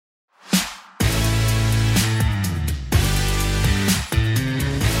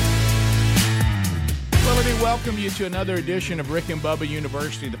welcome you to another edition of Rick and Bubba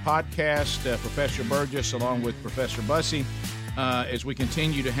University, the podcast. Professor Burgess along with Professor Bussey as we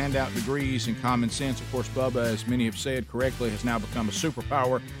continue to hand out degrees in common sense. Of course, Bubba, as many have said correctly, has now become a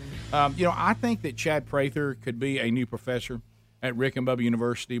superpower. I think that Chad Prather could be a new professor at Rick and Bubba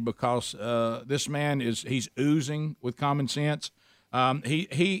University because this man he's oozing with common sense.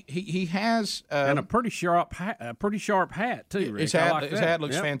 He has and a pretty sharp hat too. Rick. His hat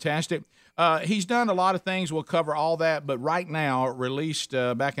looks fantastic. He's done a lot of things. We'll cover all that, but right now, released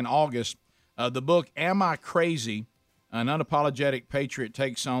back in August, the book "Am I Crazy?" An unapologetic patriot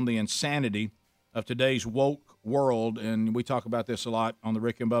takes on the insanity of today's woke world, and we talk about this a lot on the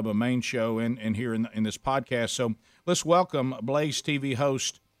Rick and Bubba main show and here in this podcast. So let's welcome Blaze TV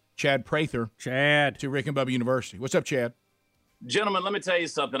host Chad Prather, to Rick and Bubba University. What's up, Chad? Gentlemen, let me tell you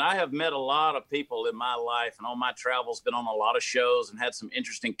something. I have met a lot of people in my life and on my travels, been on a lot of shows and had some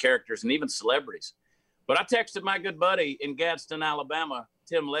interesting characters and even celebrities. But I texted my good buddy in Gadsden, Alabama,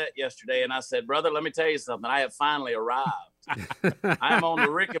 Tim Lett, yesterday, and I said, brother, let me tell you something. I have finally arrived. I'm on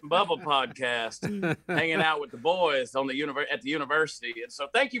the Rick and Bubba podcast, hanging out with the boys at the university. And so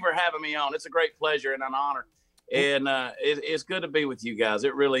thank you for having me on. It's a great pleasure and an honor. And it's good to be with you guys.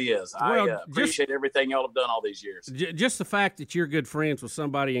 It really is. Well, I appreciate everything y'all have done all these years. Just the fact that you're good friends with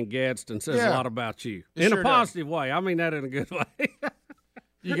somebody in Gadsden says a lot about you. In a positive way. I mean that in a good way.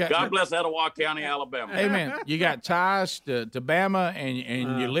 God bless Etowah County, Alabama. Amen. You got ties to Bama,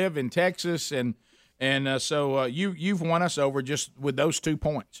 and you live in Texas, and so you've won us over just with those 2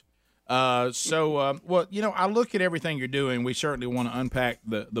 points. I look at everything you're doing. We certainly want to unpack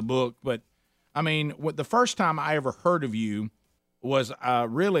the book, but I mean, the first time I ever heard of you was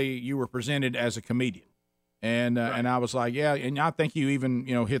really you were presented as a comedian, and I was like, yeah, and I think you even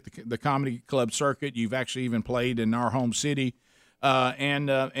hit the comedy club circuit. You've actually even played in our home city, and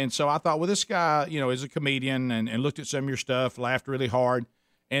so I thought, well, this guy is a comedian, and looked at some of your stuff, laughed really hard.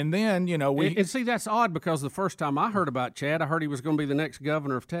 And then, and see, that's odd because the first time I heard about Chad, I heard he was going to be the next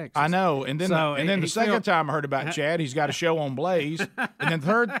governor of Texas. I know. And then the second time I heard about Chad, he's got a show on Blaze. And then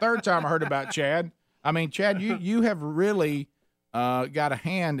third time I heard about Chad. I mean, Chad, you have really got a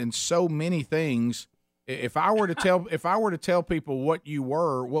hand in so many things. If I were to tell people what you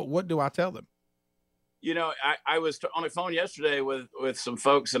were, what do I tell them? I was on the phone yesterday with some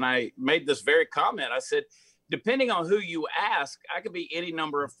folks, and I made this very comment. I said, depending on who you ask, I could be any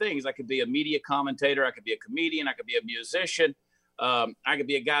number of things. I could be a media commentator. I could be a comedian. I could be a musician. I could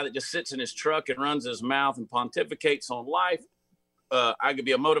be a guy that just sits in his truck and runs his mouth and pontificates on life. I could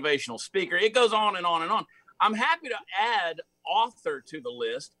be a motivational speaker. It goes on and on and on. I'm happy to add author to the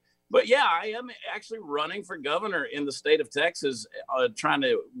list. But, yeah, I am actually running for governor in the state of Texas, trying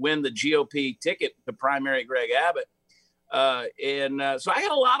to win the GOP ticket to primary Greg Abbott. So I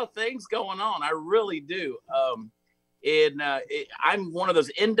got a lot of things going on. I really do. I'm one of those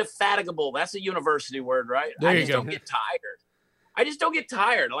indefatigable. That's a university word, right? There you go. Don't get tired. I just don't get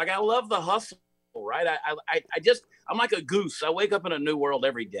tired. Like, I love the hustle, right? I'm like a goose. I wake up in a new world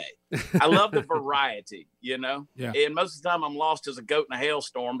every day. I love the variety, Yeah. And most of the time I'm lost as a goat in a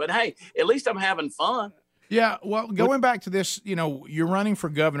hailstorm, but hey, at least I'm having fun. Yeah, well, going back to this, you're running for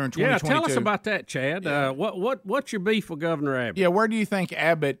governor in 2022. Yeah, tell us about that, Chad. Yeah. What's your beef with Governor Abbott? Yeah, where do you think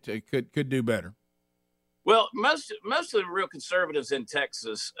Abbott could do better? Well, most of the real conservatives in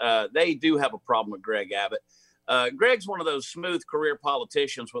Texas, they do have a problem with Greg Abbott. Greg's one of those smooth career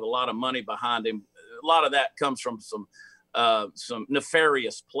politicians with a lot of money behind him. A lot of that comes from some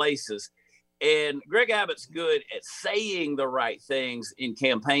nefarious places. And Greg Abbott's good at saying the right things in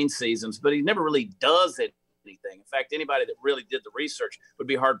campaign seasons, but he never really does anything. In fact, anybody that really did the research would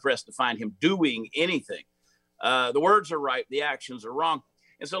be hard-pressed to find him doing anything. The words are right, the actions are wrong.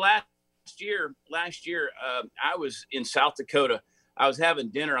 And so last year, I was in South Dakota. I was having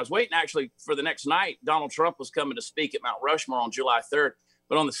dinner. I was waiting actually for the next night. Donald Trump was coming to speak at Mount Rushmore on July 3rd.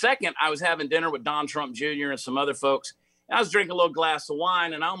 But on the 2nd, I was having dinner with Don Trump Jr. and some other folks. And I was drinking a little glass of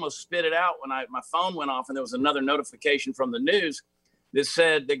wine, and I almost spit it out when my phone went off, and there was another notification from the news that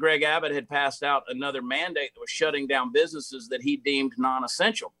said that Greg Abbott had passed out another mandate that was shutting down businesses that he deemed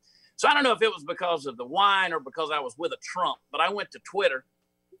non-essential. So I don't know if it was because of the wine or because I was with a Trump, but I went to Twitter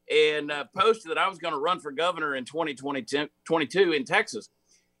and posted that I was going to run for governor in 2022 in Texas.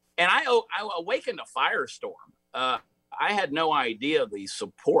 And I awakened a firestorm. I had no idea the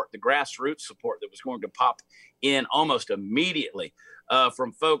grassroots support that was going to pop in almost immediately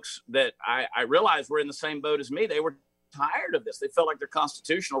from folks that I realized were in the same boat as me. They were tired of this. They felt like their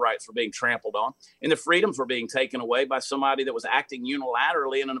constitutional rights were being trampled on and their freedoms were being taken away by somebody that was acting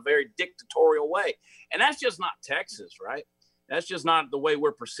unilaterally and in a very dictatorial way. And that's just not Texas, right? That's just not the way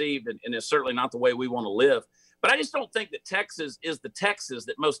we're perceived, and it's certainly not the way we want to live. But I just don't think that Texas is the Texas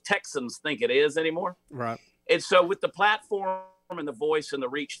that most Texans think it is anymore. Right. And so with the platform and the voice and the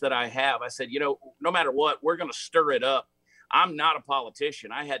reach that I have, I said, no matter what, we're going to stir it up. I'm not a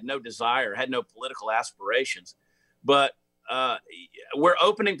politician. I had no desire, had no political aspirations, but we're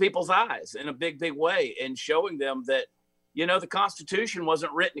opening people's eyes in a big, big way and showing them that, the Constitution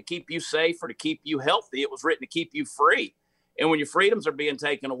wasn't written to keep you safe or to keep you healthy. It was written to keep you free. And when your freedoms are being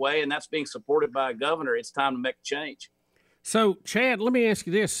taken away and that's being supported by a governor, it's time to make a change. So, Chad, let me ask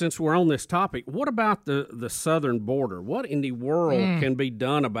you this, since we're on this topic. What about the southern border? What in the world can be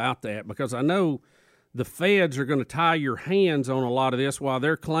done about that? Because I know the feds are going to tie your hands on a lot of this while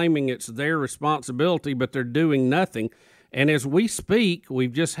they're claiming it's their responsibility, but they're doing nothing. And as we speak,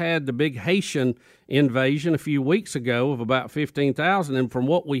 we've just had the big Haitian invasion a few weeks ago of about 15,000. And from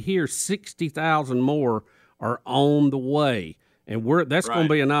what we hear, 60,000 more are on the way. And that's going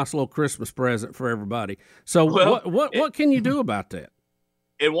to be a nice little Christmas present for everybody. So what can you do about that?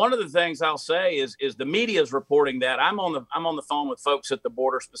 And one of the things I'll say is the media is reporting that. I'm on the phone with folks at the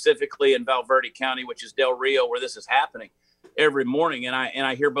border, specifically in Valverde County, which is Del Rio, where this is happening every morning. And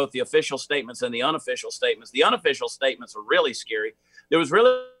I hear both the official statements and the unofficial statements. The unofficial statements are really scary. There was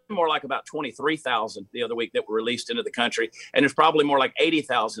really more like about 23,000 the other week that were released into the country. And there's probably more like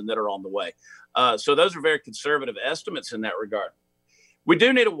 80,000 that are on the way. So those are very conservative estimates in that regard. We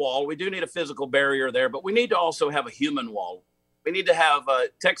do need a wall. We do need a physical barrier there, but we need to also have a human wall. We need to have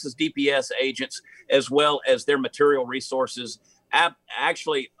Texas DPS agents, as well as their material resources,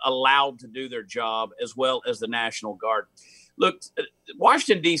 actually allowed to do their job, as well as the National Guard. Look,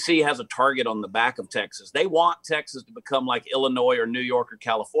 Washington, D.C. has a target on the back of Texas. They want Texas to become like Illinois or New York or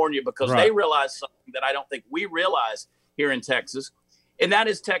California because they realize something that I don't think we realize here in Texas, and that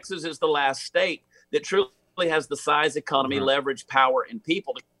is Texas is the last state that truly has the size, economy, leverage, power, and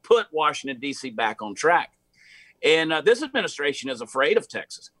people to put Washington, D.C. back on track. And this administration is afraid of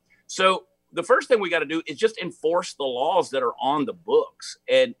Texas. So the first thing we got to do is just enforce the laws that are on the books,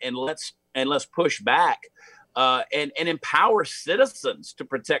 and let's push back and empower citizens to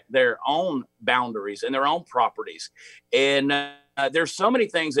protect their own boundaries and their own properties. And there's so many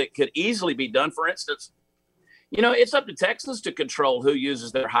things that could easily be done. For instance, it's up to Texas to control who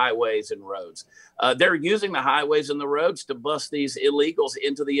uses their highways and roads. They're using the highways and the roads to bust these illegals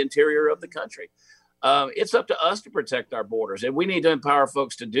into the interior of the country. It's up to us to protect our borders, and we need to empower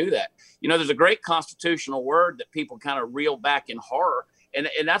folks to do that. There's a great constitutional word that people kind of reel back in horror, and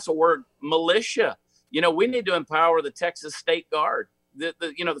that's a word, militia. We need to empower the Texas State Guard. The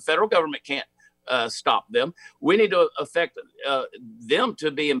federal government can't stop them. We need to affect them to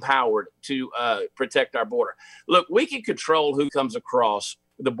be empowered to protect our border. Look, we can control who comes across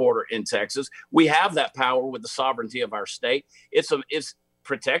the border in Texas. We have that power with the sovereignty of our state. It's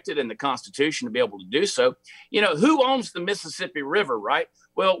protected in the Constitution to be able to do so. Who owns the Mississippi River, right?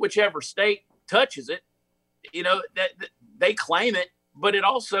 Well, whichever state touches it, that they claim it, but it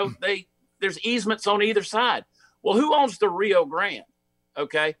also there's easements on either side. Well, who owns the Rio Grande?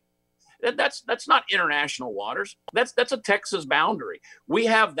 Okay. That's not international waters. That's a Texas boundary. We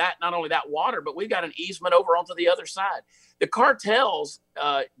have that, not only that water, but we've got an easement over onto the other side. The cartels,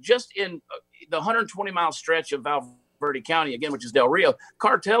 just in the 120-mile stretch of Valverde County, again, which is Del Rio,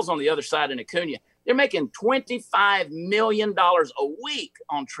 cartels on the other side in Acuna, they're making $25 million a week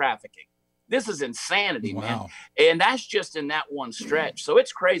on trafficking. This is insanity, man. And that's just in that one stretch. So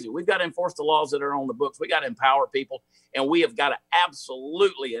it's crazy. We've got to enforce the laws that are on the books. We got to empower people, and we have got to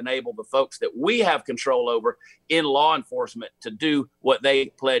absolutely enable the folks that we have control over in law enforcement to do what they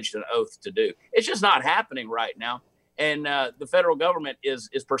pledged an oath to do. It's just not happening right now. And the federal government is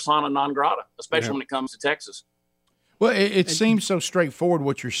persona non grata, especially when it comes to Texas. Well, it seems so straightforward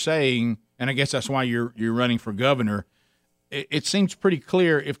what you're saying, and I guess that's why you're running for governor. It seems pretty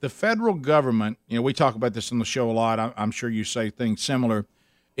clear if the federal government, we talk about this on the show a lot. I'm sure you say things similar.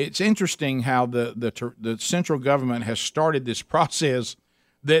 It's interesting how the central government has started this process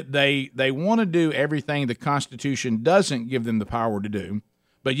that they want to do everything the Constitution doesn't give them the power to do,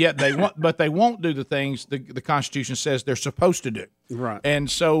 but yet they won't do the things the Constitution says they're supposed to do. Right.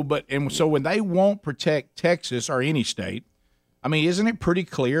 And so when they won't protect Texas or any state, I mean, isn't it pretty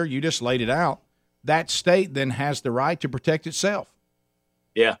clear? You just laid it out. That state then has the right to protect itself.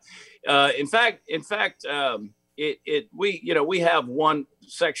 Yeah. In fact, we have one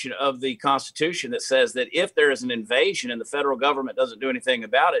section of the Constitution that says that if there is an invasion and the federal government doesn't do anything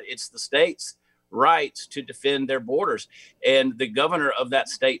about it, it's the state's rights to defend their borders. And the governor of that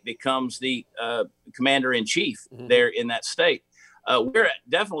state becomes the commander in chief there in that state. We're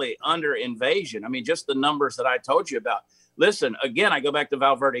definitely under invasion. I mean, just the numbers that I told you about. Listen, again, I go back to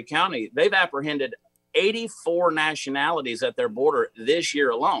Valverde County. They've apprehended 84 nationalities at their border this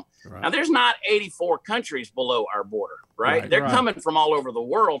year alone. Right. Now, there's not 84 countries below our border, right? They're coming from all over the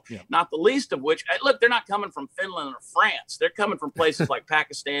world, not the least of which, look, they're not coming from Finland or France. They're coming from places like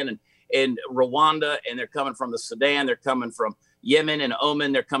Pakistan and Rwanda, and they're coming from the Sudan. They're coming from Yemen and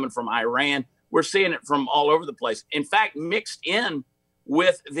Oman. They're coming from Iran. We're seeing it from all over the place. In fact, mixed in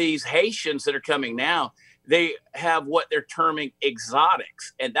with these Haitians that are coming now, they have what they're terming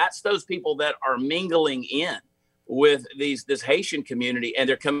exotics. And that's those people that are mingling in with this Haitian community. And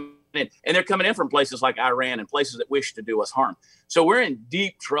they're coming in from places like Iran and places that wish to do us harm. So we're in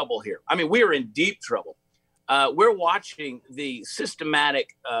deep trouble here. I mean, we are in deep trouble. We're watching the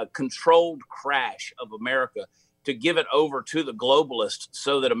systematic, controlled crash of America to give it over to the globalists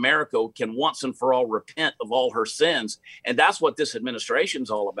so that America can once and for all repent of all her sins. And that's what this administration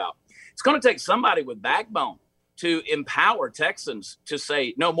is all about. It's going to take somebody with backbone to empower Texans to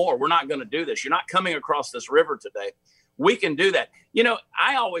say, no more, we're not going to do this. You're not coming across this river today. We can do that. You know,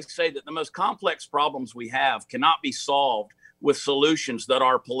 I always say that the most complex problems we have cannot be solved with solutions that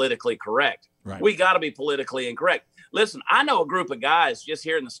are politically correct. Right. We got to be politically incorrect. Listen, I know a group of guys just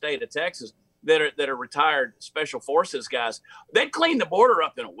here in the state of Texas that are retired special forces guys. They'd clean the border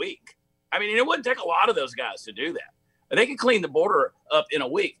up in a week. I mean, it wouldn't take a lot of those guys to do that. They could clean the border up in a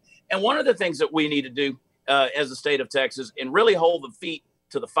week. And one of the things that we need to do as the state of Texas and really hold the feet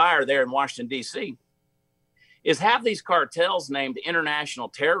to the fire there in Washington, D.C., is have these cartels named international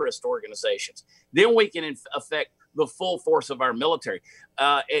terrorist organizations. Then we can affect the full force of our military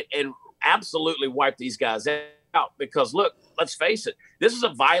and absolutely wipe these guys out. Because, look, let's face it, this is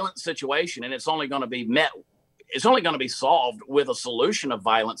a violent situation, and it's only going to be solved with a solution of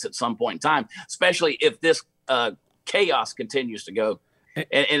violence at some point in time, especially if this chaos continues to go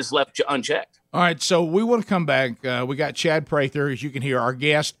and is left unchecked. All right, so we want to come back. We got Chad Prather, as you can hear, our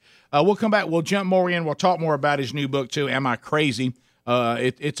guest. We'll come back. We'll jump more in. We'll talk more about his new book, too, Am I Crazy?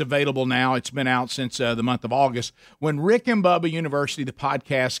 It's available now. It's been out since the month of August. When Rick and Bubba University, the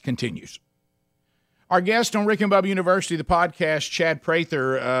podcast continues. Our guest on Rick and Bubba University, the podcast, Chad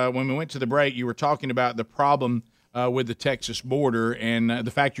Prather, when we went to the break, you were talking about the problem with the Texas border and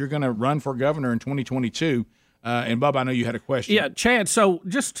the fact you're going to run for governor in 2022. And, Bubba, I know you had a question. Yeah, Chad, so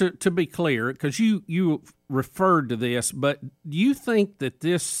just to be clear, because you referred to this, but do you think that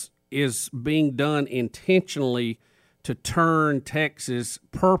this is being done intentionally to turn Texas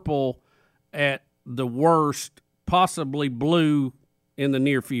purple at the worst, possibly blue in the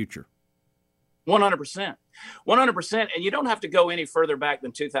near future? 100%. 100%. And you don't have to go any further back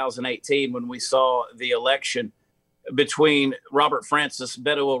than 2018 when we saw the election between Robert Francis,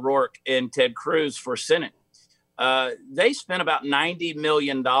 Beto O'Rourke, and Ted Cruz for Senate. They spent about $90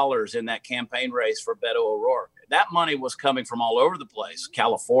 million in that campaign race for Beto O'Rourke. That money was coming from all over the place: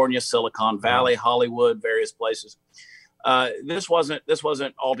 California, Silicon Valley, Hollywood, various places. This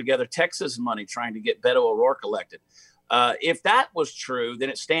wasn't altogether Texas money trying to get Beto O'Rourke elected. If that was true, then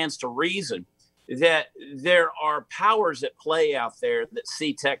it stands to reason that there are powers at play out there that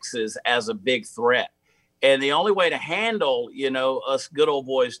see Texas as a big threat. And the only way to handle, us good old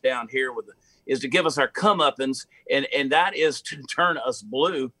boys down here is to give us our comeuppance, and that is to turn us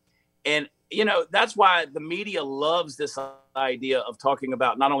blue. And, that's why the media loves this idea of talking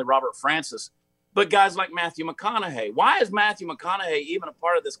about not only Robert Francis, but guys like Matthew McConaughey. Why is Matthew McConaughey even a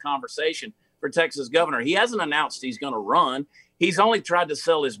part of this conversation for Texas governor? He hasn't announced he's going to run. He's only tried to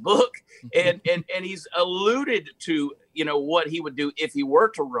sell his book, and he's alluded to, what he would do if he were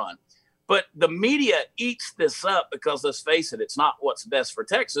to run. But the media eats this up because, let's face it, it's not what's best for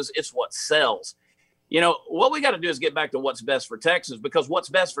Texas. It's what sells. What we got to do is get back to what's best for Texas, because what's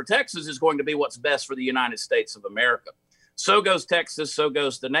best for Texas is going to be what's best for the United States of America. So goes Texas, so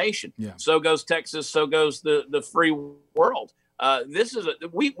goes the nation. Yeah. So goes Texas, so goes the free world.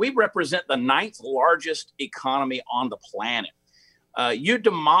 We represent the 9th largest economy on the planet. You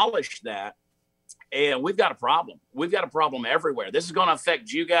demolish that, and we've got a problem. We've got a problem everywhere. This is going to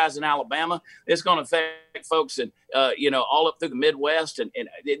affect you guys in Alabama. It's going to affect folks in, all up through the Midwest. And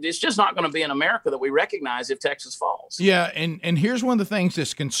it's just not going to be in America that we recognize if Texas falls. Yeah, and here's one of the things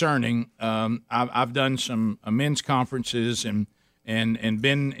that's concerning. I've done some men's conferences and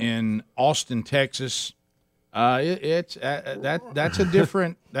been in Austin, Texas. That's a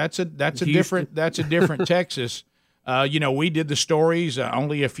different Texas. We did the stories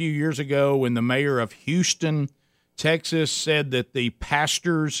only a few years ago when the mayor of Houston, Texas, said that the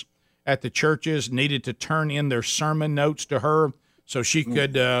pastors at the churches needed to turn in their sermon notes to her so she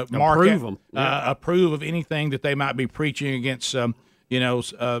could approve of anything that they might be preaching against.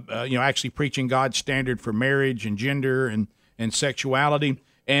 Actually preaching God's standard for marriage and gender and sexuality.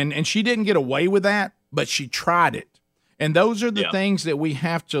 And she didn't get away with that. but she tried it. And those are the things that we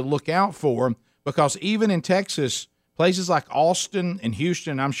have to look out for, because even in Texas, places like Austin and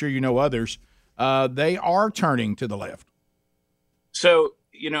Houston, I'm sure you know others, they are turning to the left. So,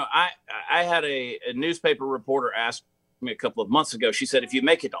 I had a newspaper reporter ask me a couple of months ago. She said, if you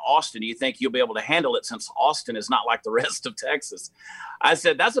make it to Austin, do you think you'll be able to handle it, since Austin is not like the rest of Texas? I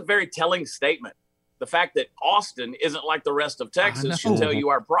said, that's a very telling statement. The fact that Austin isn't like the rest of Texas should tell you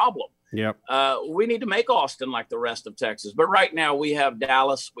our problem. Yep. We need to make Austin like the rest of Texas. But right now we have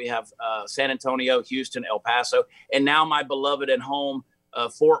Dallas, we have San Antonio, Houston, El Paso, and now my beloved and home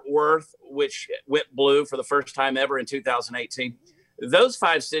Fort Worth, which went blue for the first time ever in 2018. Those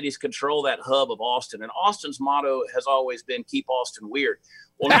 5 cities control that hub of Austin. And Austin's motto has always been, keep Austin weird.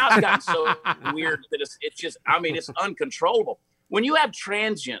 Well, now it's gotten so weird that it's uncontrollable. When you have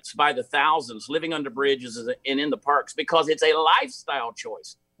transients by the thousands living under bridges and in the parks because it's a lifestyle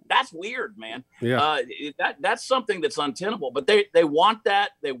choice, that's weird, man. Yeah. That's something that's untenable. But they want that.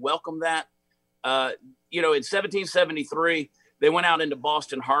 They welcome that. In 1773, they went out into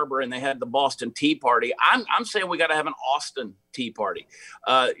Boston Harbor and they had the Boston Tea Party. I'm saying we got to have an Austin Tea Party.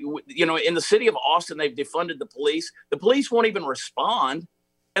 In the city of Austin, they've defunded the police. The police won't even respond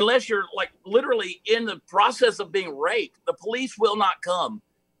unless you're like literally in the process of being raped. The police will not come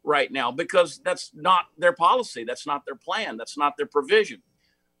right now because that's not their policy. That's not their plan. That's not their provision.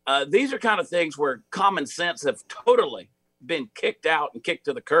 These are kind of things where common sense have totally been kicked out and kicked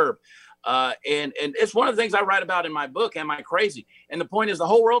to the curb. And it's one of the things I write about in my book, Am I Crazy? And the point is the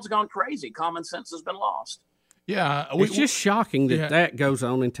whole world's gone crazy. Common sense has been lost. Yeah. It's just shocking that goes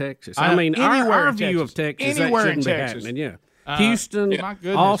on in Texas. I mean, our view of Texas, that shouldn't be happening. Yeah. Houston,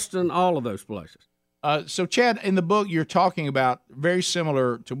 Austin, all of those places. So, Chad, in the book, you're talking about very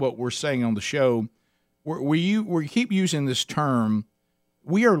similar to what we're saying on the show, where we keep using this term,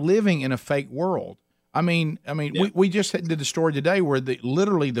 we are living in a fake world. We just did a story today where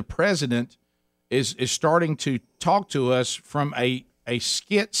literally the president is starting to talk to us from a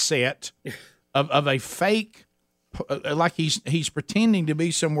skit set of a fake, like he's pretending to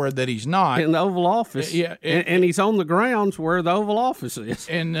be somewhere that he's not in the Oval Office. And he's on the grounds where the Oval Office is.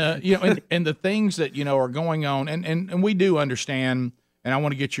 And and the things that are going on, and we do understand. And I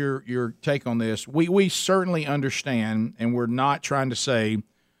want to get your take on this. We certainly understand, and we're not trying to say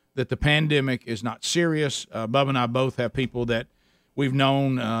that the pandemic is not serious. Bubba and I both have people that we've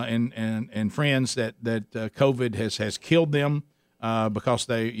known and friends that COVID has killed them because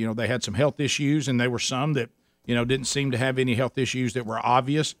they had some health issues, and there were some that didn't seem to have any health issues that were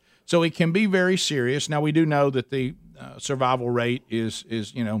obvious. So it can be very serious. Now we do know that the survival rate is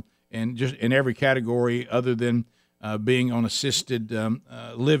and just in every category other than being on assisted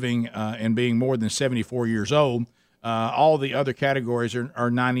living and being more than 74 years old. All the other categories are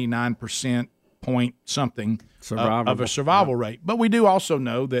 99% point something of a survival rate. But we do also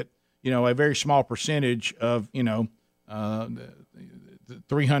know that, a very small percentage of,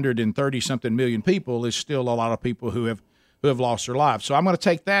 330-something million people is still a lot of people who have lost their lives. So I'm going to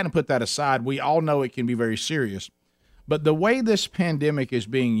take that and put that aside. We all know it can be very serious. But the way this pandemic is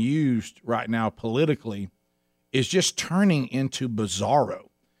being used right now politically is just turning into bizarro.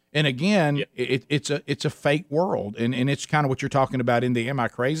 And again, it's a fake world, and it's kind of what you're talking about in the Am I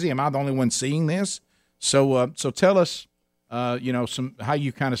Crazy? Am I the only one seeing this? So tell us, how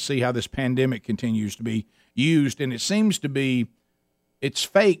you kind of see how this pandemic continues to be used, and it seems to be it's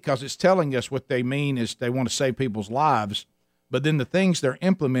fake because it's telling us what they mean is they want to save people's lives, but then the things they're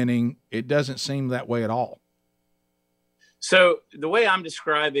implementing, it doesn't seem that way at all. So the way I'm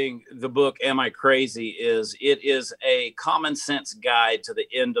describing the book, Am I Crazy, is it is a common sense guide to the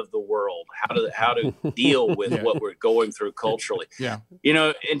end of the world, how to deal with what we're going through culturally. Yeah.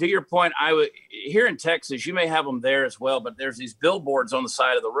 And to your point, here in Texas, you may have them there as well, but there's these billboards on the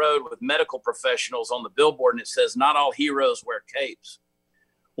side of the road with medical professionals on the billboard, and it says, not all heroes wear capes.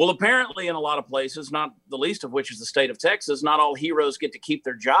 Well, apparently in a lot of places, not the least of which is the state of Texas, not all heroes get to keep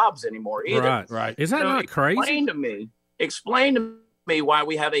their jobs anymore either. Right. Is that not crazy? Explain to me why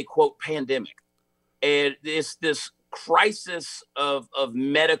we have a, quote, pandemic. And it's this crisis of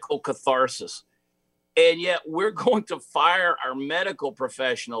medical catharsis. And yet we're going to fire our medical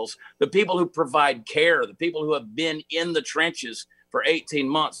professionals, the people who provide care, the people who have been in the trenches for 18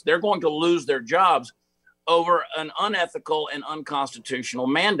 months. They're going to lose their jobs over an unethical and unconstitutional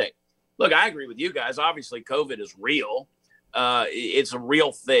mandate. Look, I agree with you guys. Obviously, COVID is real. It's a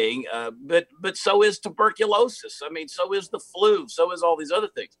real thing, but so is tuberculosis. I mean, so is the flu. So is all these other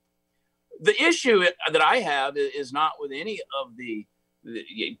things. The issue that I have is not with any of the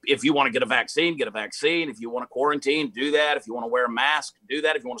If you want to get a vaccine, get a vaccine. If you want to quarantine, do that. If you want to wear a mask, do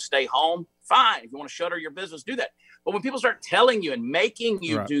that. If you want to stay home, fine. If you want to shutter your business, do that. But when people start telling you and making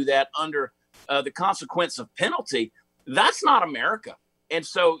you do that under the consequence of penalty, that's not America. And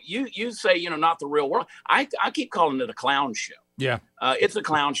so you say, not the real world. I keep calling it a clown show. Yeah. It's a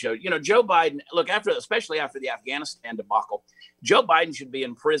clown show. Joe Biden, look, especially after the Afghanistan debacle, Joe Biden should be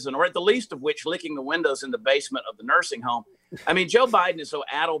in prison, or at the least of which licking the windows in the basement of the nursing home. I mean, Joe Biden is so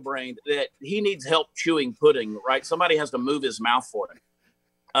addle-brained that he needs help chewing pudding, right? Somebody has to move his mouth for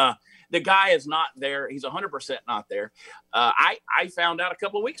him. The guy is not there. He's 100% not there. I found out a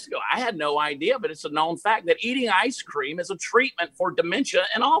couple of weeks ago. I had no idea, but it's a known fact that eating ice cream is a treatment for dementia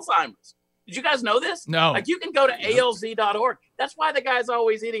and Alzheimer's. Did you guys know this? No. Like, you can go to alz.org. That's why the guy's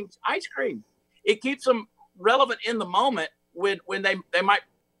always eating ice cream. It keeps them relevant in the moment when they might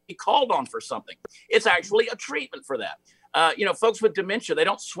be called on for something. It's actually a treatment for that. Folks with dementia, they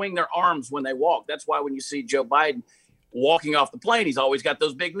don't swing their arms when they walk. That's why when you see Joe Biden walking off the plane, he's always got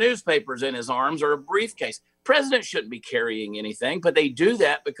those big newspapers in his arms or a briefcase. Presidents shouldn't be carrying anything, but they do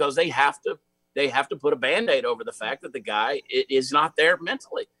that because they have to put a Band-Aid over the fact that the guy is not there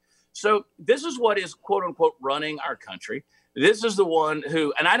mentally. So this is what is, quote unquote, running our country. This is the one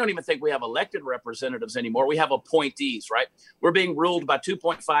who, and I don't even think we have elected representatives anymore. We have appointees, right? We're being ruled by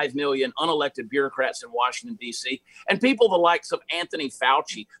 2.5 million unelected bureaucrats in Washington, D.C., and people the likes of Anthony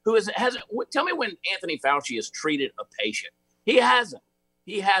Fauci, who hasn't. Tell me when Anthony Fauci has treated a patient. He hasn't.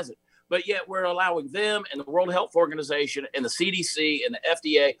 But yet we're allowing them and the World Health Organization and the CDC and the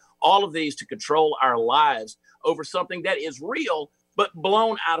FDA, all of these, to control our lives over something that is real, but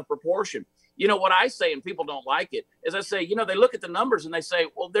blown out of proportion. What I say, and people don't like it, is I say, they look at the numbers and they say,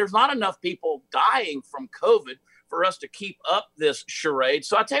 well, there's not enough people dying from COVID for us to keep up this charade.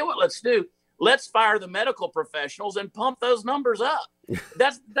 So I tell you what, let's do. Let's fire the medical professionals and pump those numbers up.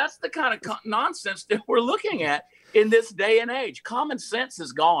 That's the kind of nonsense that we're looking at in this day and age. Common sense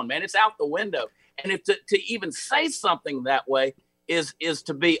is gone, man. It's out the window. And if to even say something that way is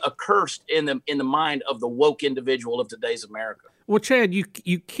to be accursed in the mind of the woke individual of today's America. Well, Chad,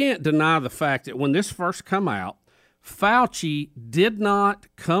 you can't deny the fact that when this first come out, Fauci did not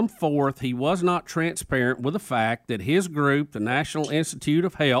come forth. He was not transparent with the fact that his group, the National Institute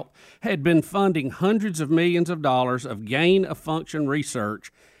of Health, had been funding hundreds of millions of dollars of gain-of-function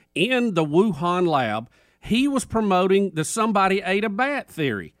research in the Wuhan lab. He was promoting the somebody ate a bat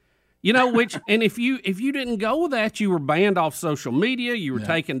theory. Which, and if you didn't go with that, you were banned off social media. You were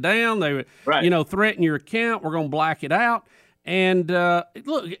taken down. They would, threaten your account. We're going to black it out. And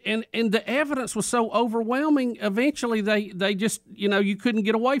look, and the evidence was so overwhelming. Eventually, they just, you couldn't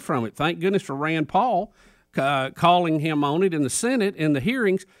get away from it. Thank goodness for Rand Paul calling him on it in the Senate in the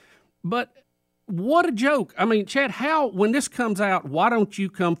hearings. But what a joke! I mean, Chad, when this comes out, why don't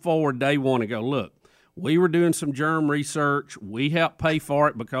you come forward day one and go, look? We were doing some germ research. We helped pay for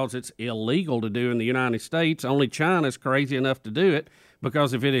it because it's illegal to do in the United States. Only China's crazy enough to do it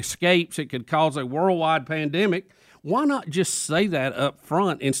because if it escapes, it could cause a worldwide pandemic. Why not just say that up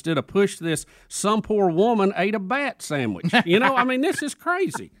front instead of push this some poor woman ate a bat sandwich? This is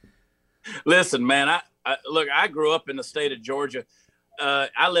crazy. Listen, man, I grew up in the state of Georgia.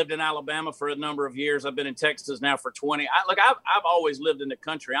 I lived in Alabama for a number of years. I've been in Texas now for 20. I've always lived in the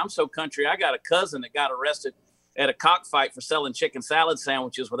country. I'm so country. I got a cousin that got arrested at a cockfight for selling chicken salad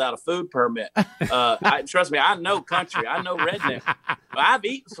sandwiches without a food permit. Trust me, I know country. I know redneck. I've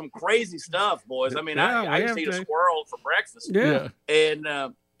eaten some crazy stuff, boys. I mean, I used to eat a squirrel for breakfast. Yeah. And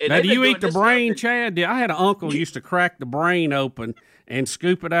now, do you eat the brain, Chad? I had an uncle who used to crack the brain open and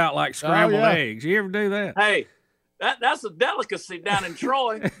scoop it out like scrambled eggs. You ever do that? Hey, that's a delicacy down in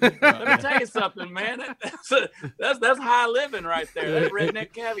Troy. Let me tell you something, man. That's high living right there. That's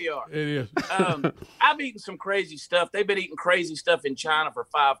redneck caviar. It is. I've eaten some crazy stuff. They've been eating crazy stuff in China for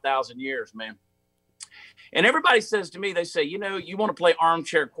 5,000 years, man. And everybody says to me, they say, you want to play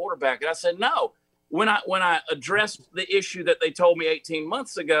armchair quarterback. And I said, no. When I addressed the issue that they told me 18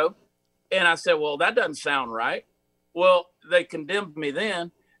 months ago, and I said, well, that doesn't sound right. Well, they condemned me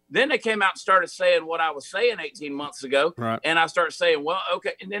then. Then they came out and started saying what I was saying 18 months ago. Right. And I started saying, well,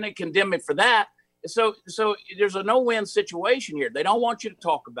 okay. And then they condemned me for that. So there's a no-win situation here. They don't want you to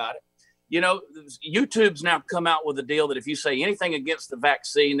talk about it. YouTube's now come out with a deal that if you say anything against the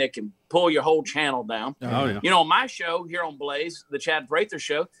vaccine, they can pull your whole channel down. Oh, yeah. On my show here on Blaze, the Chad Prather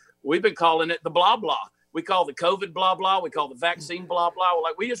Show, we've been calling it the blah, blah. We call the COVID blah, blah. We call the vaccine blah, blah.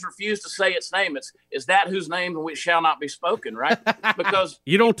 We just refuse to say its name. It's that whose name which shall not be spoken, right? Because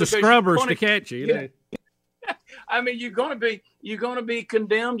you don't want the scrubbers to catch you. Yeah. I mean, you're going to be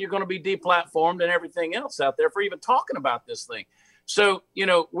condemned. You're going to be deplatformed and everything else out there for even talking about this thing. So,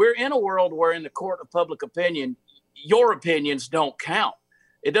 we're in a world where in the court of public opinion, your opinions don't count.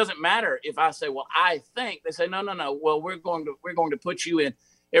 It doesn't matter if I say, well, I think. They say, no. Well, we're going to put you in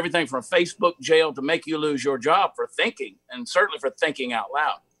everything from Facebook jail to make you lose your job for thinking, and certainly for thinking out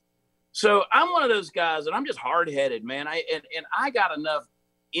loud. So I'm one of those guys, and I'm just hard-headed, man. I got enough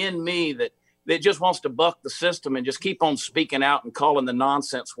in me that just wants to buck the system and just keep on speaking out and calling the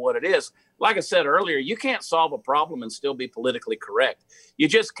nonsense what it is. Like I said earlier, you can't solve a problem and still be politically correct. You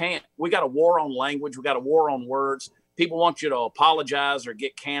just can't. We got a war on language. We got a war on words. People want you to apologize or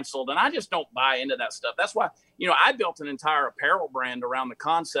get canceled. And I just don't buy into that stuff. That's why, I built an entire apparel brand around the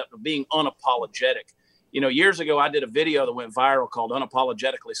concept of being unapologetic. Years ago, I did a video that went viral called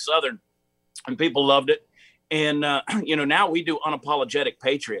Unapologetically Southern, and people loved it. And, now we do Unapologetic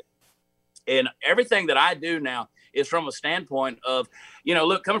Patriot. And everything that I do now is from a standpoint of,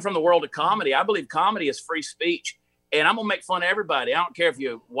 look, coming from the world of comedy, I believe comedy is free speech. And I'm going to make fun of everybody. I don't care if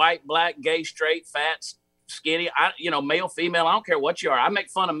you're white, black, gay, straight, fat, skinny, male, female. I don't care what you are. I make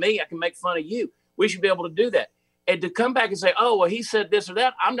fun of me. I can make fun of you. We should be able to do that. And to come back and say, oh, well, he said this or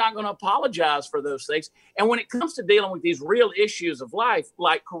that, I'm not going to apologize for those things. And when it comes to dealing with these real issues of life,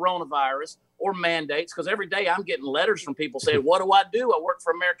 like coronavirus or mandates, because every day I'm getting letters from people saying, what do? I work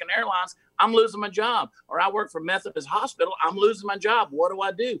for American Airlines. I'm losing my job. Or I work for Methodist Hospital. I'm losing my job.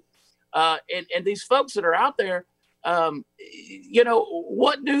 What do? And these folks that are out there,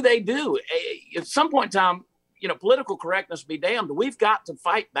 what do they do? At some point in time, political correctness be damned. We've got to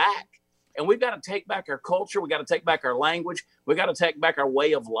fight back, and we've got to take back our culture. We got to take back our language. We got to take back our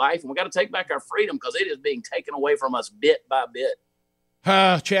way of life, and we got to take back our freedom, because it is being taken away from us bit by bit.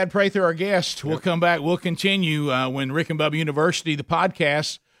 Chad Prather, our guest. We'll come back. We'll continue when Rick and Bubba University, the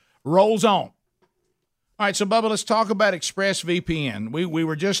podcast, rolls on. All right, so, Bubba, let's talk about ExpressVPN. We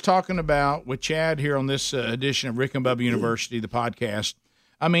were just talking about with Chad here on this edition of Rick and Bubba University, the podcast.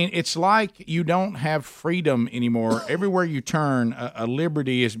 I mean, it's like you don't have freedom anymore. Everywhere you turn, a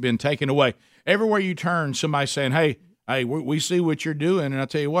liberty has been taken away. Everywhere you turn, somebody's saying, hey, we see what you're doing, and I'll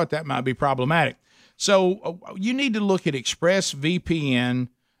tell you what, that might be problematic. So you need to look at ExpressVPN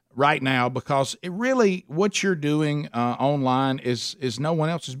right now, because it really, what you're doing online is no one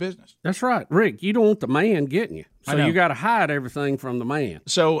else's business. That's right, Rick. You don't want the man getting you, so you got to hide everything from the man.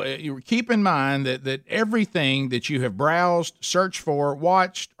 So you keep in mind that everything that you have browsed, searched for,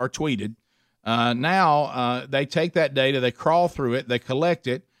 watched, or tweeted, now they take that data, they crawl through it, they collect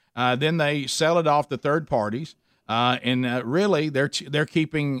it, then they sell it off to third parties, and really they're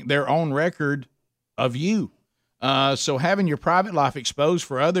keeping their own record of you. So having your private life exposed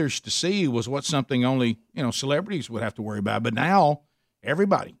for others to see was something only, celebrities would have to worry about. But now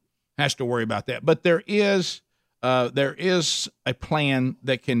everybody has to worry about that. But there is a plan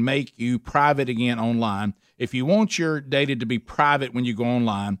that can make you private again online. If you want your data to be private when you go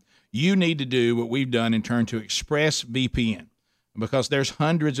online, you need to do what we've done and turn to ExpressVPN, because there's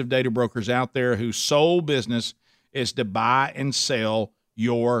hundreds of data brokers out there whose sole business is to buy and sell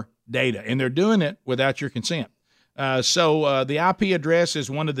your data, and they're doing it without your consent. So the IP address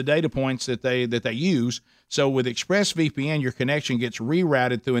is one of the data points that they use. So with ExpressVPN, your connection gets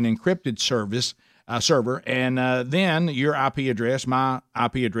rerouted through an encrypted server, and then your IP address, my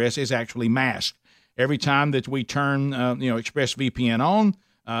IP address, is actually masked. Every time that we turn ExpressVPN on,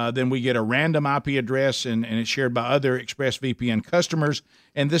 then we get a random IP address, and it's shared by other ExpressVPN customers.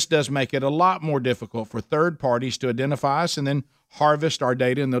 And this does make it a lot more difficult for third parties to identify us and then harvest our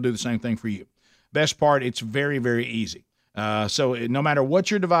data, and they'll do the same thing for you. Best part, it's very, very easy. So no matter what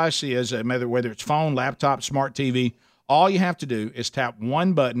your device is, whether it's phone, laptop, smart TV, all you have to do is tap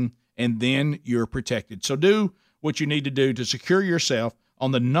one button, and then you're protected. So do what you need to do to secure yourself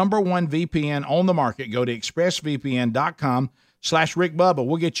on the number one VPN on the market. Go to expressvpn.com/RickBubba.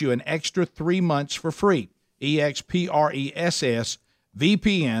 We'll get you an extra 3 months for free. EXPRESS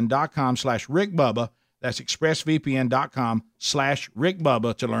VPN.com/RickBubba. That's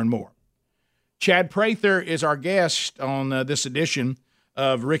expressvpn.com/RickBubba to learn more. Chad Prather is our guest on this edition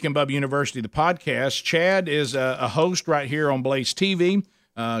of Rick and Bubba University, the podcast. Chad is a host right here on Blaze TV.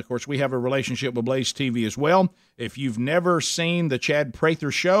 Of course, we have a relationship with Blaze TV as well. If you've never seen the Chad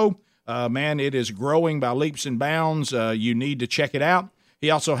Prather Show, man, it is growing by leaps and bounds. You need to check it out. He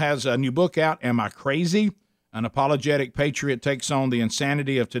also has a new book out, Am I Crazy? An apologetic patriot takes on the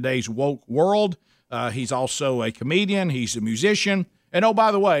insanity of today's woke world. He's also a comedian. He's a musician. And, oh,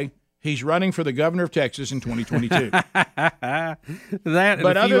 by the way, he's running for the governor of Texas in 2022.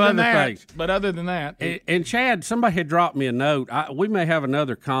 But other than that, and Chad, somebody had dropped me a note. We may have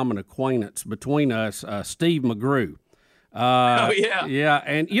another common acquaintance between us, Steve McGrew. Oh yeah, yeah.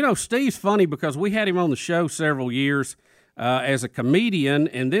 And Steve's funny because we had him on the show several years. as a comedian,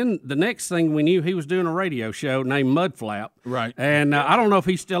 and then the next thing we knew, he was doing a radio show named Mudflap. Right. And I don't know if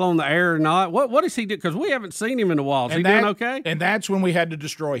he's still on the air or not. What does he do? Because we haven't seen him in a while. Is he doing okay? And that's when we had to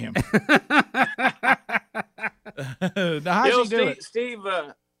destroy him. How's he doing?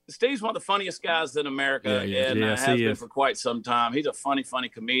 Steve's one of the funniest guys in America, and has been for quite some time. He's a funny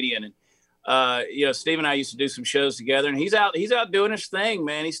comedian, and Steve and I used to do some shows together, and he's out doing his thing,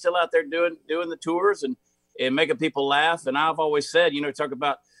 man. He's still out there doing the tours and making people laugh. And I've always said, talk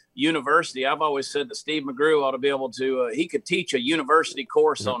about university. I've always said that Steve McGrew ought to be able to. He could teach a university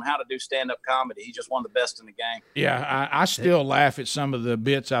course on how to do stand-up comedy. He's just one of the best in the game. Yeah, I still laugh at some of the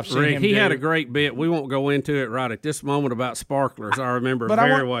bits I've seen Rick, him he do. had a great bit. We won't go into it right at this moment about sparklers. I remember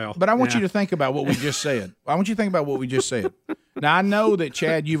very well. But I want you to think about what we just said. Now, I know that,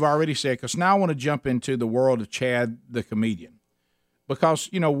 Chad, you've already said, because now I want to jump into the world of Chad the comedian. Because,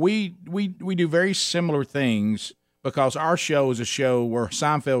 we do very similar things, because our show is a show where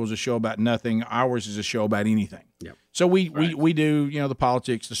Seinfeld was a show about nothing. Ours is a show about anything. Yep. So we do, the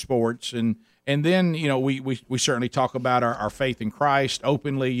politics, the sports, and then, we certainly talk about our faith in Christ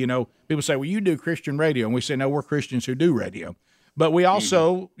openly. People say, well, you do Christian radio. And we say, no, we're Christians who do radio. But we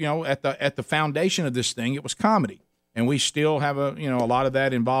also, at the foundation of this thing, it was comedy. And we still have a lot of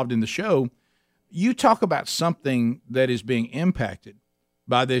that involved in the show. You talk about something that is being impacted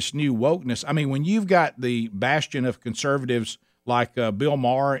by this new wokeness. I mean, when you've got the bastion of conservatives like Bill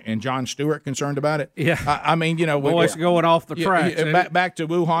Maher and Jon Stewart concerned about it. Yeah. I mean, voice going off the tracks. Back to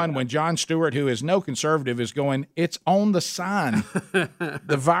Wuhan, when Jon Stewart, who is no conservative, is going, it's on the sign.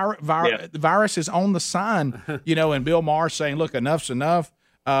 The virus is on the sign, and Bill Maher saying, look, enough's enough.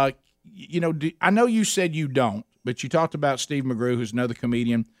 I know you said you don't, but you talked about Steve McGrew, who's another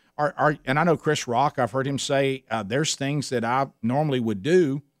comedian. And I know Chris Rock, I've heard him say, there's things that I normally would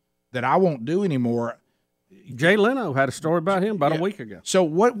do that I won't do anymore. Jay Leno had a story about him about a week ago. So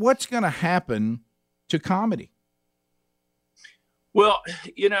what's going to happen to comedy? Well,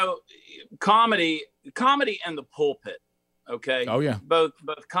 comedy and the pulpit, okay? Oh, yeah. Both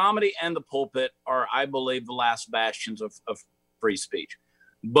comedy and the pulpit are, I believe, the last bastions of free speech.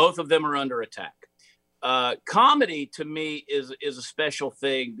 Both of them are under attack. Comedy to me is a special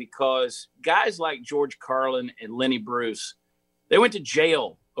thing, because guys like George Carlin and Lenny Bruce, they went to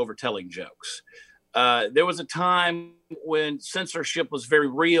jail over telling jokes. There was a time when censorship was very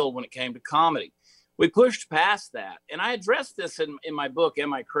real when it came to comedy. We pushed past that. And I addressed this in my book,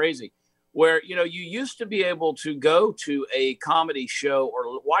 Am I Crazy? Where, you used to be able to go to a comedy show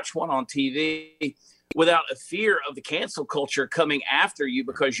or watch one on TV without a fear of the cancel culture coming after you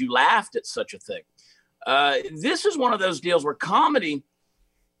because you laughed at such a thing. This is one of those deals where comedy,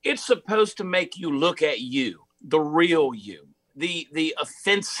 it's supposed to make you look at you, the real you, the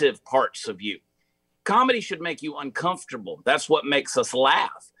offensive parts of you. Comedy should make you uncomfortable. That's what makes us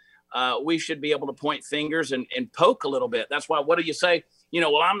laugh. We should be able to point fingers and poke a little bit. That's why, what do you say?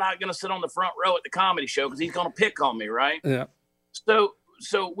 Well, I'm not going to sit on the front row at the comedy show because he's going to pick on me, right? Yeah.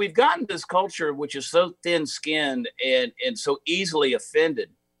 So we've gotten this culture which is so thin-skinned and so easily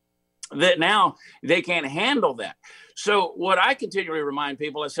offended that now they can't handle that. So what I continually remind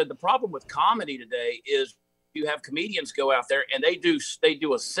people, I said, the problem with comedy today is you have comedians go out there and they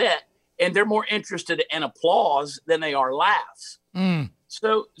do a set and they're more interested in applause than they are laughs.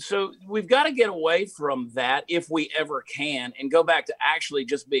 So we've got to get away from that if we ever can and go back to actually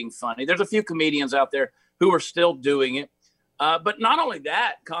just being funny. There's a few comedians out there who are still doing it. But not only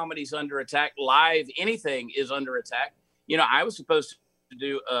that, comedy's under attack. Live, anything is under attack. I was supposed to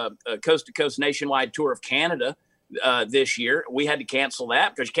do a coast-to-coast nationwide tour of Canada this year. We had to cancel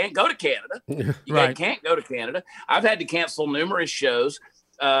that because you can't go to Canada. You can't go to Canada. I've had to cancel numerous shows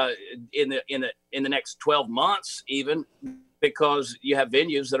in the next 12 months, even because you have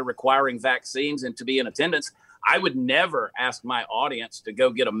venues that are requiring vaccines and to be in attendance. I would never ask my audience to go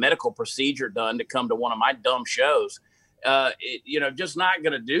get a medical procedure done to come to one of my dumb shows. Just not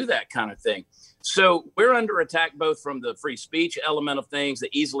going to do that kind of thing. So we're under attack both from the free speech element of things, the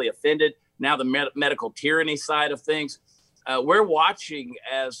easily offended, now the medical tyranny side of things. We're watching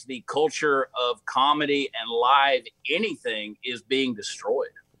as the culture of comedy and live anything is being destroyed.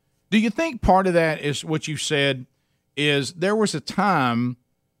 Do you think part of that is what you said is there was a time,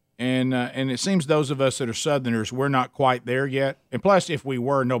 and it seems those of us that are Southerners, we're not quite there yet. And plus, if we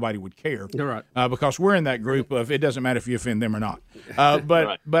were, nobody would care. You're right. Because we're in that group of it doesn't matter if you offend them or not.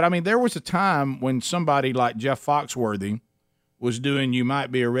 But I mean, there was a time when somebody like Jeff Foxworthy was doing You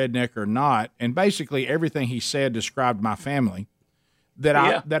Might Be a Redneck or Not, and basically everything he said described my family, that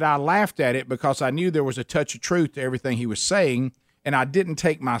I laughed at it because I knew there was a touch of truth to everything he was saying, and I didn't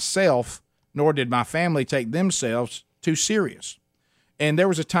take myself, nor did my family take themselves too serious. And there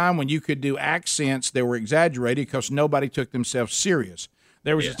was a time when you could do accents that were exaggerated because nobody took themselves serious.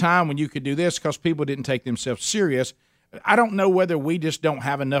 There was a time when you could do this because people didn't take themselves serious. I don't know whether we just don't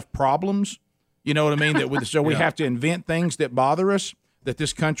have enough problems. You know what I mean? So we have to invent things that bother us. That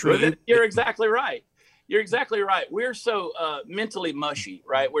this country. You're exactly right. You're exactly right. We're so mentally mushy,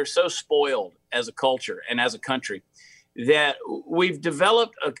 right? We're so spoiled as a culture and as a country that we've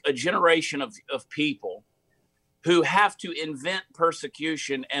developed a generation of people who have to invent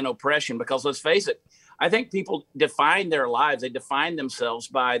persecution and oppression because, let's face it, I think people define their lives, they define themselves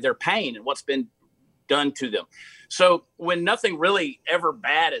by their pain and what's been done to them. So when nothing really ever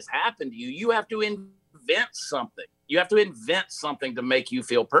bad has happened to you, you have to invent something. You have to invent something to make you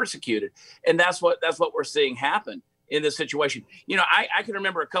feel persecuted. And that's what we're seeing happen in this situation. You know, I can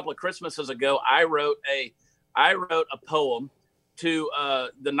remember a couple of Christmases ago, I wrote a poem to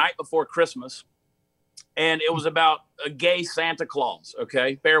the night before Christmas, and it was about a gay Santa Claus.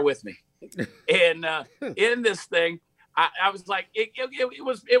 Okay, bear with me. And in this thing, I was like,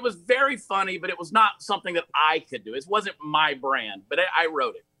 it was very funny, but it was not something that I could do. It wasn't my brand, but I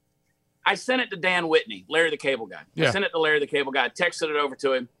wrote it. I sent it to Dan Whitney, Larry the Cable Guy. Yeah. I sent it to Larry the Cable Guy, texted it over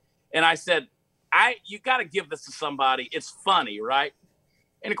to him, and I said, you got to give this to somebody. It's funny, right?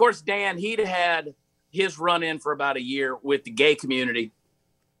 And of course, Dan, he'd had his run-in for about a year with the gay community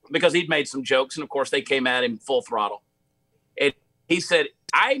because he'd made some jokes, and of course, they came at him full throttle. And he said,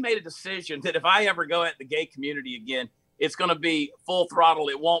 I made a decision that if I ever go at the gay community again, it's going to be full throttle.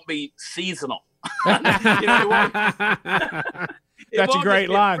 It won't be seasonal. That's a great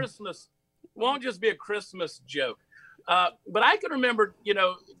line. Christmas won't just be a Christmas joke. But I can remember,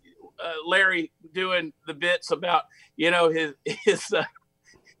 Larry doing the bits about, his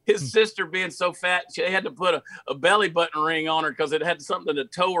sister being so fat she had to put a belly button ring on her because it had something to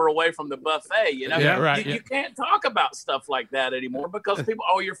tow her away from the buffet. You can't talk about stuff like that anymore because people,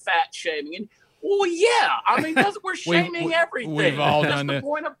 you're fat shaming. And, well, yeah. I mean, we're shaming everything. We've all done the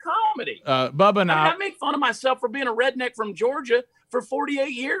point of comedy. Bubba and I make fun of myself for being a redneck from Georgia for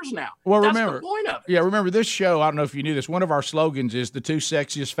 48 years now. Well, that's remember, the point of it. Yeah, remember this show, I don't know if you knew this, one of our slogans is the two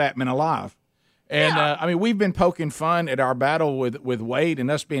sexiest fat men alive. And, we've been poking fun at our battle with Wade and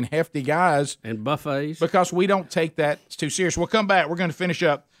us being hefty guys. And buffets. Because we don't take that too serious. We'll come back. We're going to finish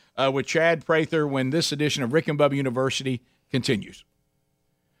up with Chad Prather when this edition of Rick and Bubba University continues.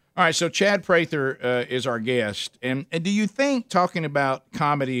 All right, so Chad Prather is our guest. And do you think, talking about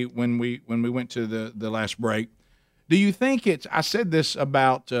comedy when we went to the last break, do you think it's – I said this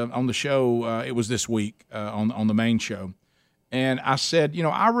about on the show, it was this week on the main show. And I said,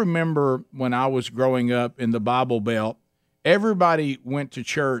 I remember when I was growing up in the Bible Belt, everybody went to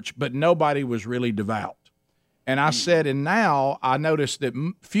church, but nobody was really devout. And I said, and now I noticed that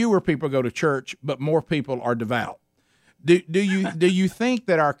fewer people go to church, but more people are devout. Do you think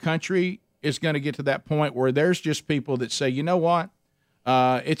that our country is going to get to that point where there's just people that say, you know what,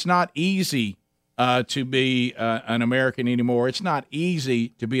 it's not easy to be an American anymore. It's not easy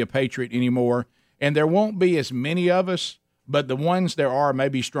to be a patriot anymore. And there won't be as many of us, but the ones there are may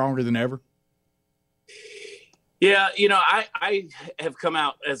be stronger than ever. Yeah, I have come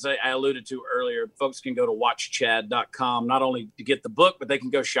out, as I alluded to earlier. Folks can go to watchchad.com, not only to get the book, but they can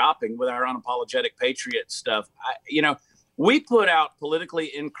go shopping with our Unapologetic Patriot stuff. We put out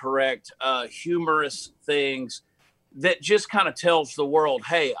politically incorrect, humorous things that just kind of tells the world,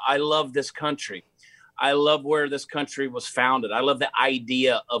 hey, I love this country. I love where this country was founded. I love the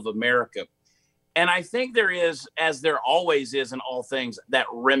idea of America. And I think there is, as there always is in all things, that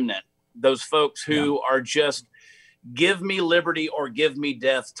remnant, those folks who are just give me liberty or give me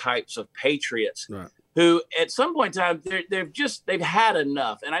death types of patriots, right, who at some point in time, they've had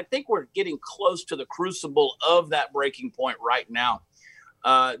enough. And I think we're getting close to the crucible of that breaking point right now.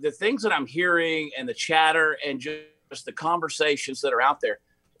 The things that I'm hearing and the chatter and just the conversations that are out there,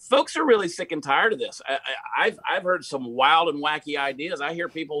 folks are really sick and tired of this. I've heard some wild and wacky ideas. I hear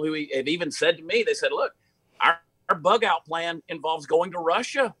people who have even said to me, they said, look, our bug out plan involves going to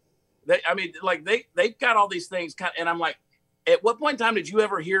Russia. They've got all these things. And I'm like, at what point in time did you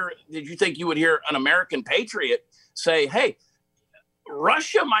think you would hear an American patriot say, hey,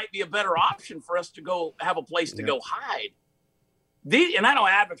 Russia might be a better option for us to go have a place to go hide? And I don't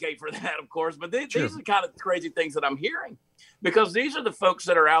advocate for that, of course, but these are the kind of crazy things that I'm hearing, because these are the folks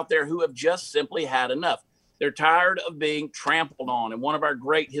that are out there who have just simply had enough. They're tired of being trampled on. And one of our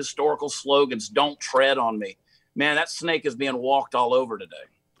great historical slogans, don't tread on me. Man, that snake is being walked all over today.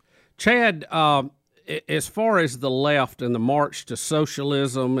 Chad, as far as the left and the march to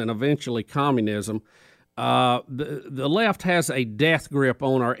socialism and eventually communism, the left has a death grip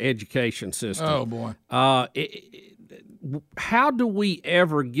on our education system. Oh, boy. how do we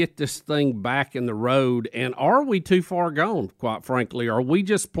ever get this thing back in the road? And are we too far gone, quite frankly? Are we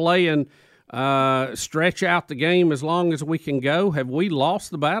just playing stretch out the game as long as we can go? Have we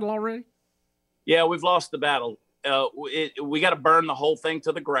lost the battle already? Yeah, we've lost the battle. We got to burn the whole thing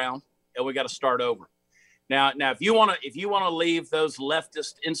to the ground, and we got to start over. Now, if you want to leave those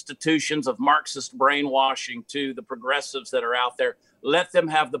leftist institutions of Marxist brainwashing to the progressives that are out there, let them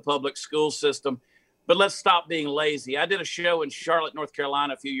have the public school system. But let's stop being lazy. I did a show in Charlotte, North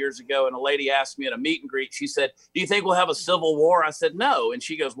Carolina a few years aw, and a lady asked me at a meet and greet, she said, "Do you think we'll have a civil war?" I said, "No." And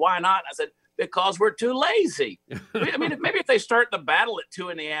she goes, "Why not?" I said, "Because we're too lazy." I mean, maybe if they start the battle at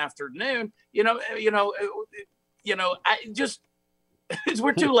 2 p.m,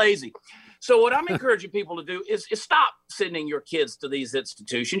 we're too lazy. So what I'm encouraging people to do is stop sending your kids to these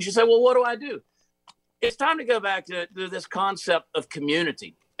institutions. You say, well, what do I do? It's time to go back to this concept of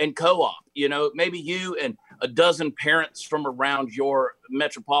community and co-op. Maybe you and a dozen parents from around your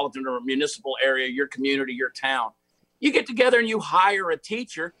metropolitan or municipal area, your community, your town, you get together and you hire a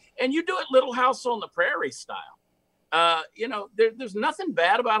teacher and you do it Little House on the Prairie style. There's nothing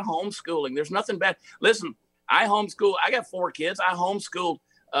bad about homeschooling. There's nothing bad. Listen, I homeschool. I got 4 kids. I homeschooled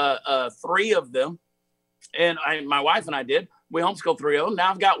 3 of them, and my wife and I did. We homeschooled 3 of them.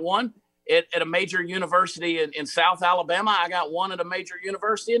 Now I've got one at a major university in South Alabama. I got one at a major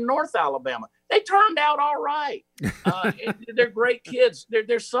university in North Alabama. They turned out all right. They're great kids.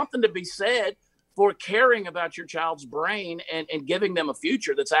 There's something to be said for caring about your child's brain and giving them a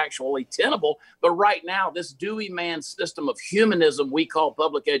future that's actually tenable. But right now, this Dewey man system of humanism we call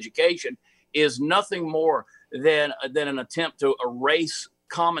public education is nothing more than an attempt to erase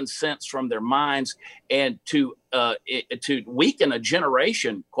common sense from their minds and to weaken a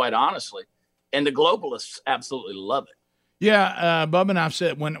generation, quite honestly. And the globalists absolutely love it. Yeah, Bubba and I've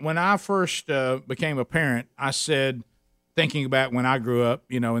said when I first became a parent, I said, thinking about when I grew up,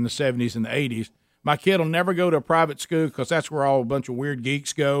 in the 70s and the 80s, my kid will never go to a private school because that's where all a bunch of weird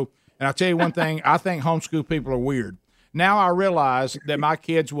geeks go. And I'll tell you one thing, I think homeschool people are weird. Now I realize that my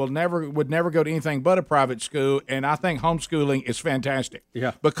kids would never go to anything but a private school, and I think homeschooling is fantastic.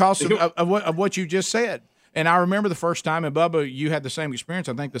 Yeah, because of what you just said. And I remember the first time, and Bubba, you had the same experience.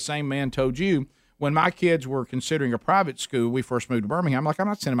 I think the same man told you when my kids were considering a private school. We first moved to Birmingham. I'm like, I'm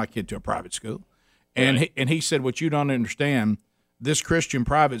not sending my kid to a private school, and he said, what you don't understand, this Christian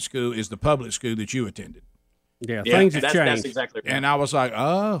private school is the public school that you attended. Yeah, things have changed. That's exactly right. And I was like,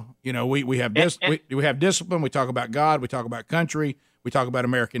 we have we have discipline. We talk about God. We talk about country. We talk about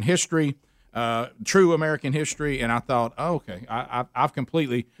American history, true American history. And I thought, okay, I've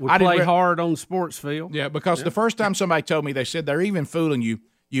completely. I play hard on the sports field. Yeah, because the first time somebody told me, they said they're even fooling you.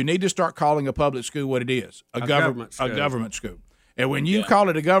 You need to start calling a public school what it is, a government school. And when you call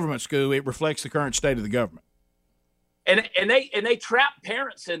it a government school, it reflects the current state of the government. And they trap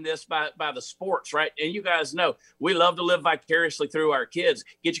parents in this by the sports, right? And you guys know we love to live vicariously through our kids.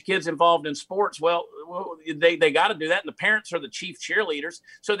 Get your kids involved in sports. Well they got to do that, and the parents are the chief cheerleaders,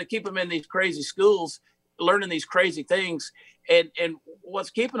 so they keep them in these crazy schools, learning these crazy things. And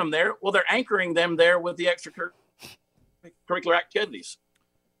what's keeping them there? Well, they're anchoring them there with the extracurricular activities.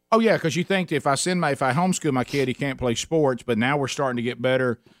 Oh yeah, because you think if I homeschool my kid, he can't play sports. But now we're starting to get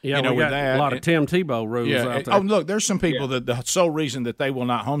better. Yeah, with that. A lot of Tim Tebow rules out there. Oh, look, there's some people that the sole reason that they will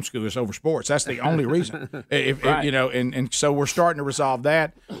not homeschool is over sports. That's the only reason. And so we're starting to resolve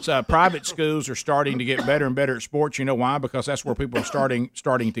that. So private schools are starting to get better and better at sports. You know why? Because that's where people are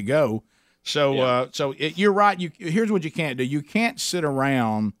starting to go. So you're right. Here's what you can't do. You can't sit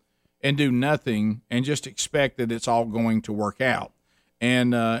around and do nothing and just expect that it's all going to work out.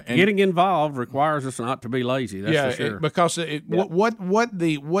 And getting involved requires us not to be lazy. That's for sure. Because what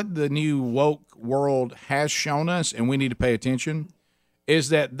the new woke world has shown us, and we need to pay attention, is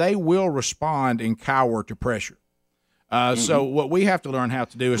that they will respond and cower to pressure. So what we have to learn how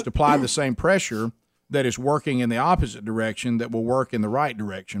to do is to apply the same pressure that is working in the opposite direction that will work in the right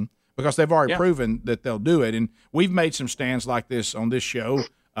direction, because they've already proven that they'll do it. And we've made some stands like this on this show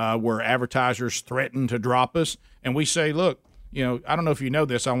where advertisers threaten to drop us, and we say, look. I don't know if you know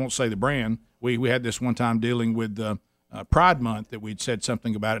this. I won't say the brand. We had this one time dealing with Pride Month that we'd said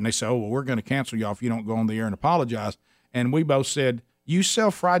something about it, and they said, we're going to cancel you if you don't go on the air and apologize. And we both said, you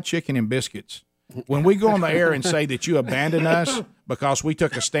sell fried chicken and biscuits. When we go on the air and say that you abandoned us because we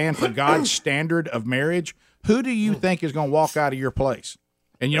took a stand for God's standard of marriage, who do you think is going to walk out of your place?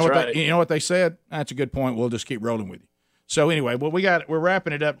 And you know what they said? That's a good point. We'll just keep rolling with you. So anyway, we're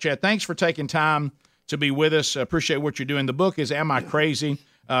wrapping it up, Chad. Thanks for taking time to be with us. Appreciate what you're doing. The book is Am I Crazy?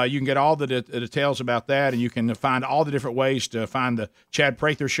 You can get all the details about that, and you can find all the different ways to find the Chad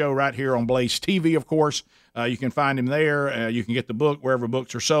Prather Show right here on Blaze TV, of course. You can find him there. You can get the book wherever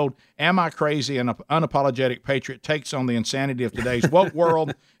books are sold. Am I Crazy? An Unapologetic Patriot Takes on the Insanity of Today's Woke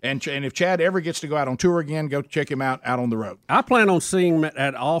World. And if Chad ever gets to go out on tour again, go check him out on the road. I plan on seeing him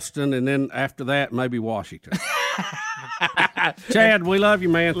at Austin, and then after that, maybe Washington. Chad, we love you,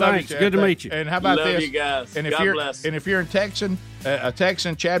 man. Thanks. You, Good to meet you. And how about love this? You guys. And God bless. And if you're a Texan,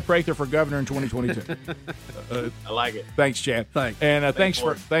 Chad Prather for governor in 2022. I like it. Thanks, Chad. Thanks. And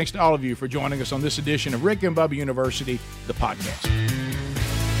thanks to all of you for joining us on this edition of Rick and Bubba University, the podcast.